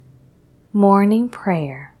Morning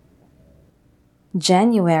Prayer,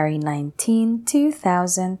 January 19,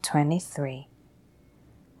 2023,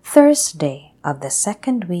 Thursday of the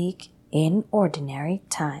second week in Ordinary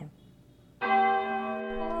Time.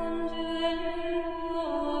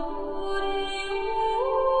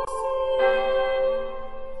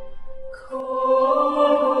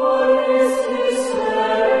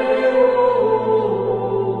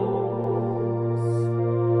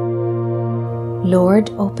 Lord,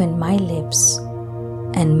 open my lips,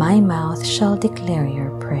 and my mouth shall declare your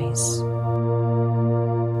praise.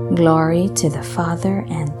 Glory to the Father,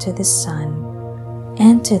 and to the Son,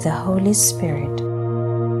 and to the Holy Spirit,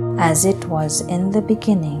 as it was in the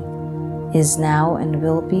beginning, is now, and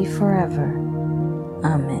will be forever.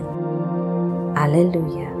 Amen.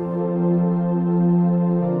 Alleluia.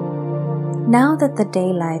 Now that the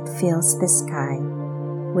daylight fills the sky,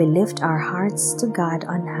 we lift our hearts to God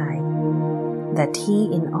on high, that He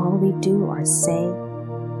in all we do or say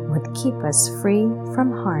would keep us free from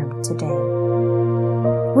harm today,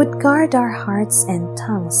 would guard our hearts and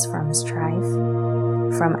tongues from strife,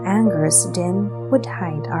 from anger's din would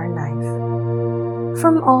hide our life,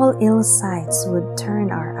 from all ill sights would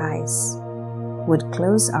turn our eyes, would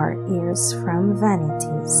close our ears from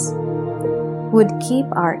vanities, would keep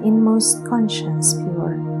our inmost conscience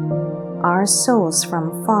pure, our souls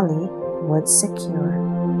from folly would secure,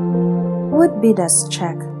 would bid us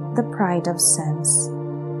check the pride of sense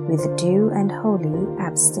with due and holy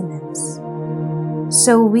abstinence.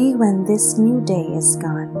 So we, when this new day is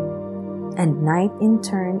gone, and night in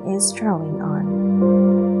turn is drawing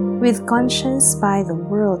on, with conscience by the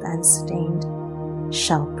world unstained,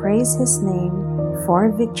 shall praise His name for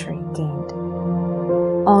victory gained.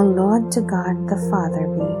 All laud to God the Father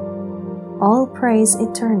be, all praise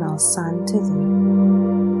eternal Son to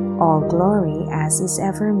Thee, all glory as is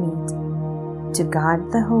ever meet, to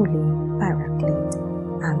God the Holy Paraclete.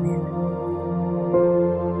 Amen.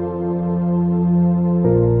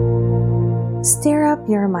 Stir up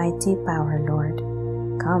your mighty power, Lord.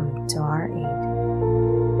 Come to our aid.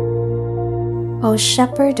 O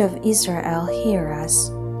Shepherd of Israel, hear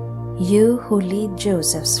us, you who lead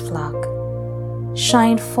Joseph's flock.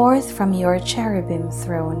 Shine forth from your cherubim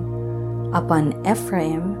throne upon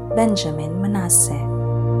Ephraim, Benjamin, Manasseh.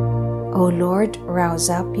 O Lord, rouse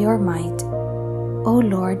up your might. O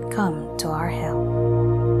Lord, come to our help.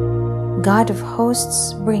 God of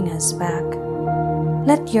hosts, bring us back.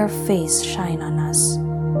 Let your face shine on us,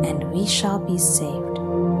 and we shall be saved.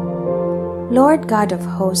 Lord God of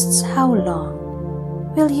hosts, how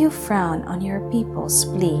long will you frown on your people's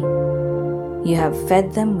plea? You have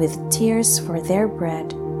fed them with tears for their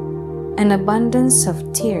bread, an abundance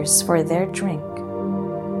of tears for their drink.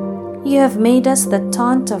 You have made us the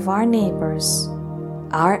taunt of our neighbors.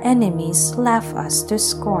 Our enemies laugh us to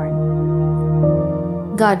scorn.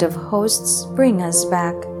 God of hosts, bring us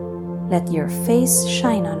back. Let your face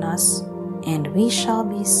shine on us, and we shall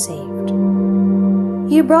be saved.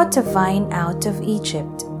 You brought a vine out of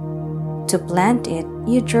Egypt. To plant it,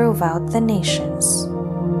 you drove out the nations.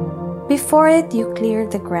 Before it, you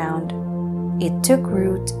cleared the ground. It took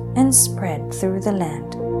root and spread through the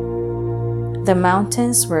land. The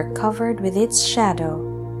mountains were covered with its shadow,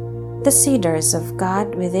 the cedars of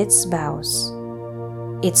God with its boughs.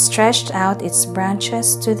 It stretched out its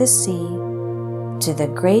branches to the sea, to the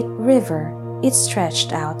great river it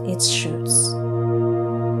stretched out its shoots.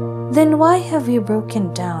 Then why have you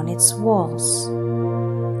broken down its walls?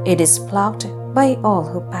 It is plucked by all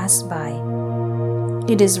who pass by.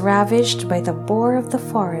 It is ravished by the boar of the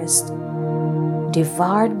forest,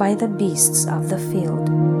 devoured by the beasts of the field.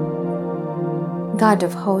 God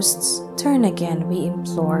of hosts, turn again, we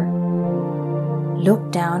implore.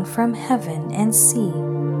 Look down from heaven and see.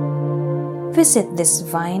 Visit this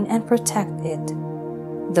vine and protect it,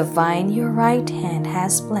 the vine your right hand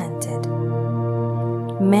has planted.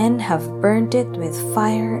 Men have burned it with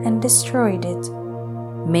fire and destroyed it.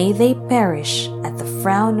 May they perish at the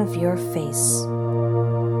frown of your face.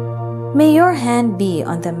 May your hand be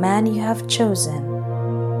on the man you have chosen,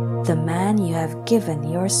 the man you have given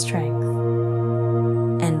your strength,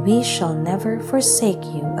 and we shall never forsake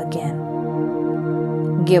you again.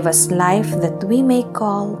 Give us life that we may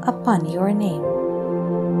call upon your name.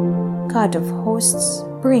 God of hosts,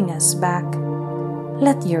 bring us back.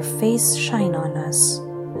 Let your face shine on us,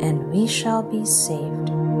 and we shall be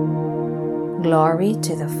saved. Glory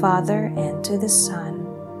to the Father, and to the Son,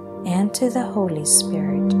 and to the Holy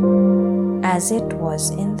Spirit, as it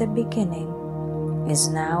was in the beginning, is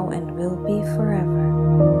now, and will be forever.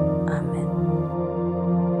 Amen.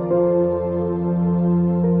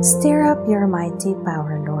 Stir up your mighty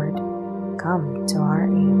power, Lord. Come to our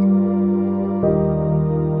aid.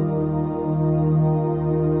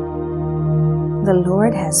 The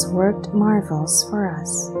Lord has worked marvels for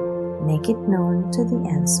us. Make it known to the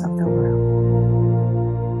ends of the world.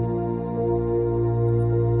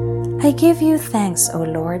 I give you thanks, O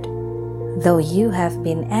Lord, though you have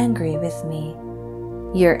been angry with me.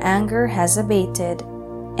 Your anger has abated,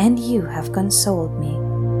 and you have consoled me.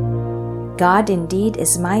 God indeed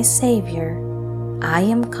is my Savior. I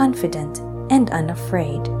am confident and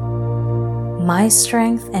unafraid. My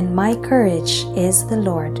strength and my courage is the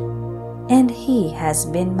Lord, and He has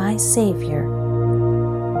been my Savior.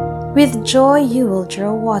 With joy you will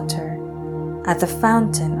draw water at the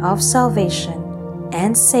fountain of salvation,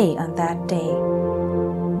 and say on that day,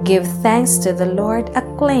 give thanks to the Lord,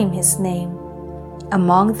 acclaim His name.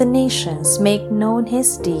 Among the nations make known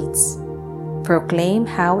His deeds. Proclaim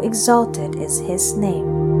how exalted is His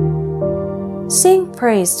name. Sing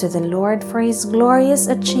praise to the Lord for His glorious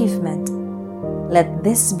achievement. Let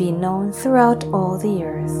this be known throughout all the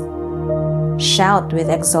earth. Shout with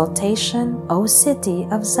exultation, O city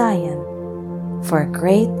of Zion, for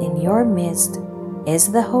great in your midst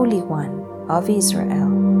is the Holy One of Israel.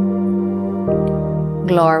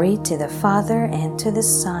 Glory to the Father, and to the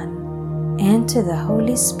Son, and to the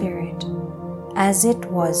Holy Spirit, as it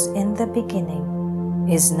was in the beginning,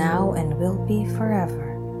 is now, and will be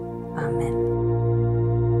forever. Amen.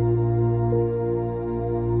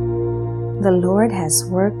 The Lord has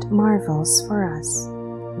worked marvels for us.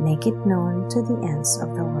 Make it known to the ends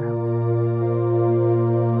of the world.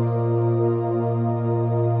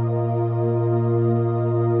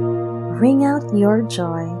 Ring out your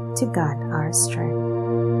joy to God our strength.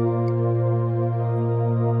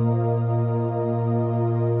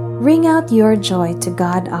 Ring out your joy to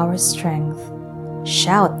God our strength.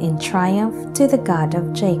 Shout in triumph to the God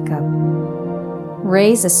of Jacob.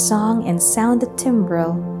 Raise a song and sound the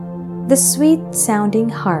timbrel, the sweet-sounding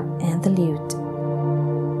harp and the lute.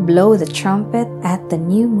 Blow the trumpet at the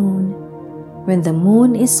new moon, when the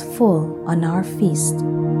moon is full on our feast.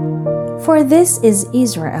 For this is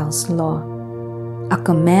Israel's law, a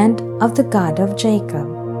command of the God of Jacob.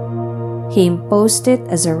 He imposed it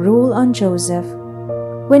as a rule on Joseph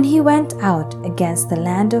when he went out against the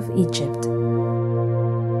land of Egypt.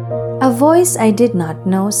 A voice I did not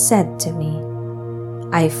know said to me,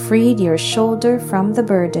 I freed your shoulder from the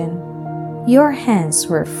burden. Your hands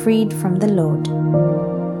were freed from the load.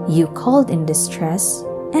 You called in distress,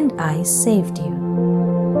 and I saved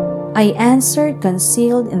you. I answered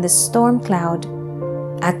concealed in the storm cloud.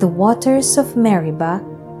 At the waters of Meribah,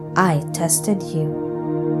 I tested you.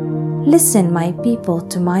 Listen, my people,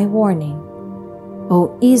 to my warning.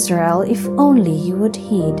 O Israel, if only you would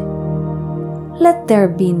heed. Let there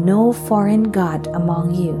be no foreign god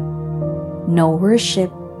among you, no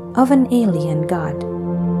worship of an alien god.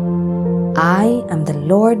 I am the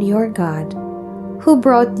Lord your God, who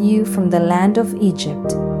brought you from the land of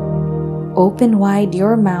Egypt. Open wide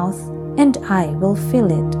your mouth, and I will fill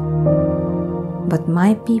it. But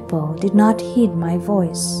my people did not heed my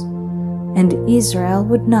voice, and Israel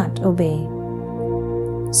would not obey.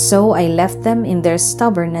 So I left them in their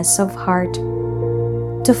stubbornness of heart,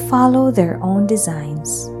 to follow their own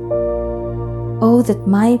designs. Oh, that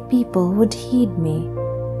my people would heed me,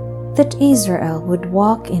 that Israel would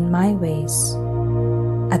walk in my ways.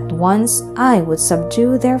 At once I would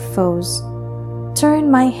subdue their foes, turn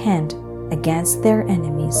my hand against their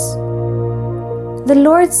enemies. The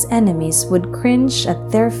Lord's enemies would cringe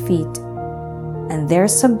at their feet, and their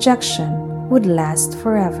subjection would last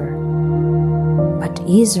forever. But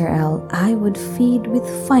Israel I would feed with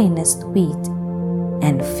finest wheat,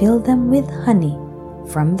 and fill them with honey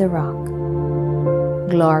from the rock.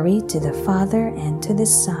 Glory to the Father, and to the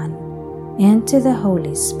Son, and to the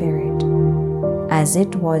Holy Spirit, as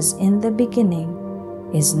it was in the beginning,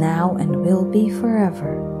 is now, and will be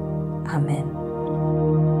forever. Amen.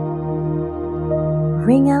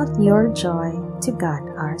 Ring out your joy to God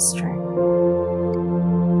our strength.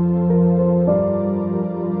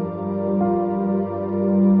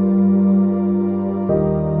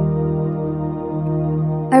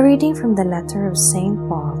 A reading from the letter of St.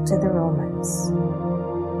 Paul to the Romans.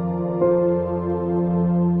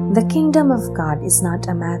 The kingdom of God is not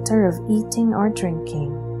a matter of eating or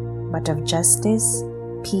drinking, but of justice,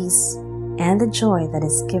 peace, and the joy that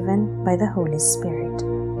is given by the Holy Spirit.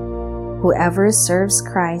 Whoever serves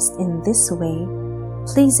Christ in this way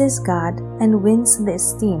pleases God and wins the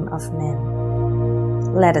esteem of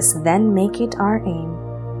men. Let us then make it our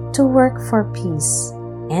aim to work for peace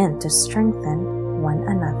and to strengthen one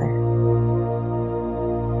another.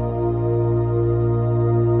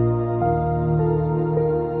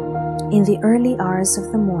 In the early hours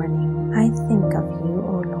of the morning, I think of you,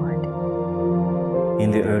 O Lord. In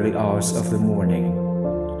the early hours of the morning,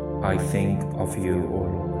 I think of you, O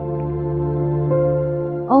Lord.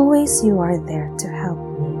 Always you are there to help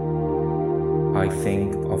me. I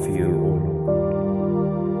think of you, O Lord.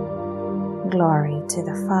 Glory to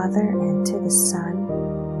the Father, and to the Son,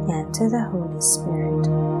 and to the Holy Spirit.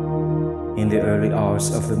 In the early hours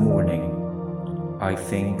of the morning, I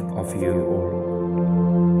think of you, O Lord.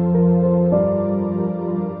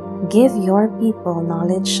 Give your people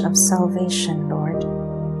knowledge of salvation, Lord,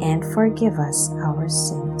 and forgive us our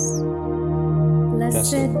sins.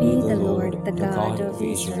 Blessed be the Lord, the God of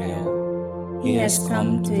Israel. He has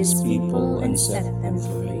come to his people and set them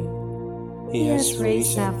free. He has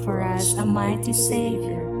raised up for us a mighty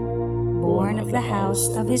Savior, born of the house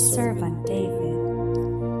of his servant David.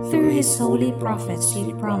 Through his holy prophets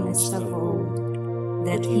he promised of old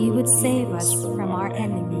that he would save us from our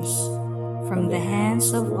enemies, from the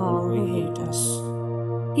hands of all who hate us.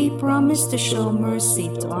 He promised to show mercy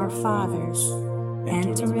to our fathers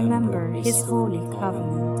and to remember his holy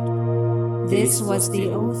covenant. This was the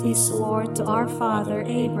oath he swore to our father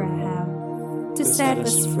Abraham, to set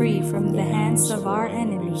us free from the hands of our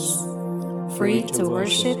enemies, free to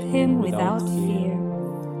worship him without fear,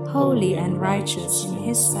 holy and righteous in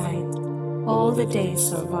his sight, all the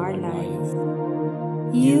days of our life.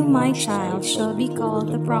 You, my child, shall be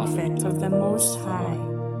called the prophet of the Most High,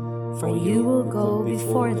 for you will go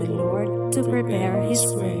before the Lord to prepare his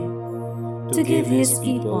way, to give his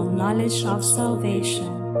people knowledge of salvation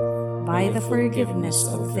by the forgiveness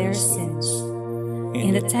of their sins.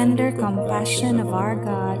 In the tender compassion of our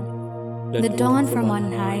God, the dawn from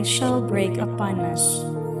on high shall break upon us,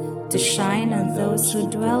 to shine on those who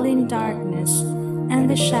dwell in darkness and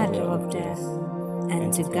the shadow of death,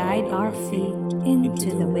 and to guide our feet into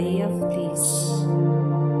the way of peace.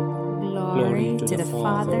 Glory to the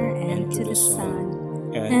Father, and to the Son,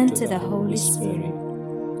 and to the Holy Spirit,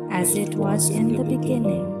 as it was in the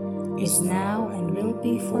beginning, is now, and will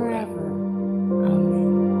be forever. Amen.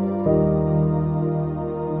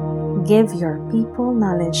 Give your people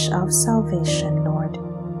knowledge of salvation, Lord,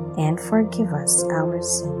 and forgive us our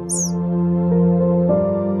sins.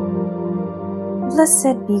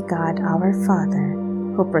 Blessed be God our Father,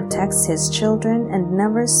 who protects his children and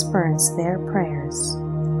never spurns their prayers.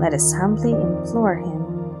 Let us humbly implore him.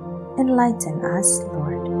 Enlighten us,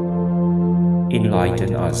 Lord.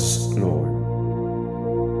 Enlighten us, Lord.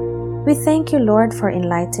 We thank you, Lord, for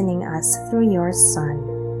enlightening us through your Son.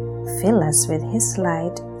 Fill us with his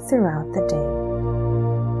light throughout the day.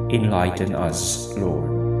 Enlighten us, Lord.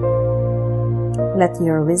 Let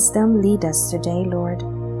your wisdom lead us today, Lord,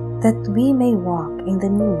 that we may walk in the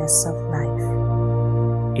newness of life.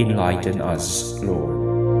 Enlighten us, Lord.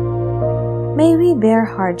 May we bear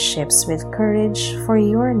hardships with courage for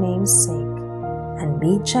your name's sake, and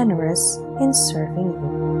be generous in serving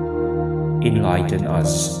you. Enlighten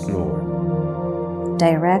us, Lord.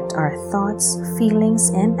 Direct our thoughts, feelings,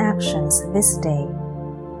 and actions this day.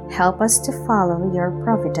 Help us to follow your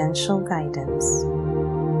providential guidance.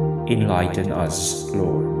 Enlighten us,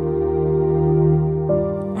 Lord.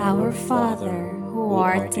 Our Father, who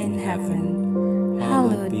art in heaven,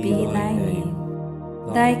 hallowed be thy name.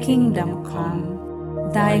 Thy kingdom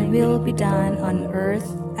come, thy will be done on earth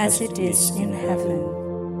as it is in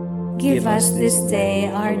heaven. Give us this day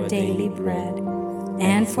our daily bread,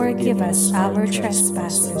 and forgive us our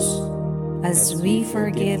trespasses, as we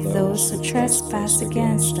forgive those who trespass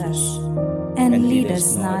against us. And lead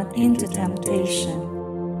us not into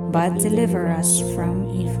temptation, but deliver us from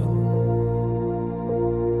evil.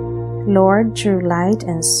 Lord, true light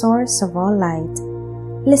and source of all light,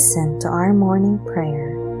 listen to our morning prayer.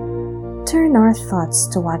 Turn our thoughts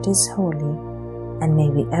to what is holy, and may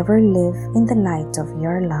we ever live in the light of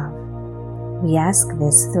your love. We ask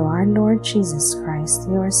this through our Lord Jesus Christ,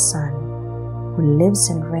 your Son, who lives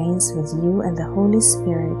and reigns with you and the Holy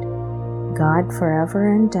Spirit, God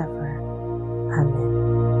forever and ever.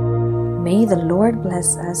 Amen. May the Lord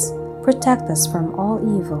bless us, protect us from all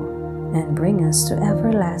evil, and bring us to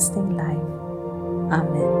everlasting life.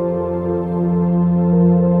 Amen.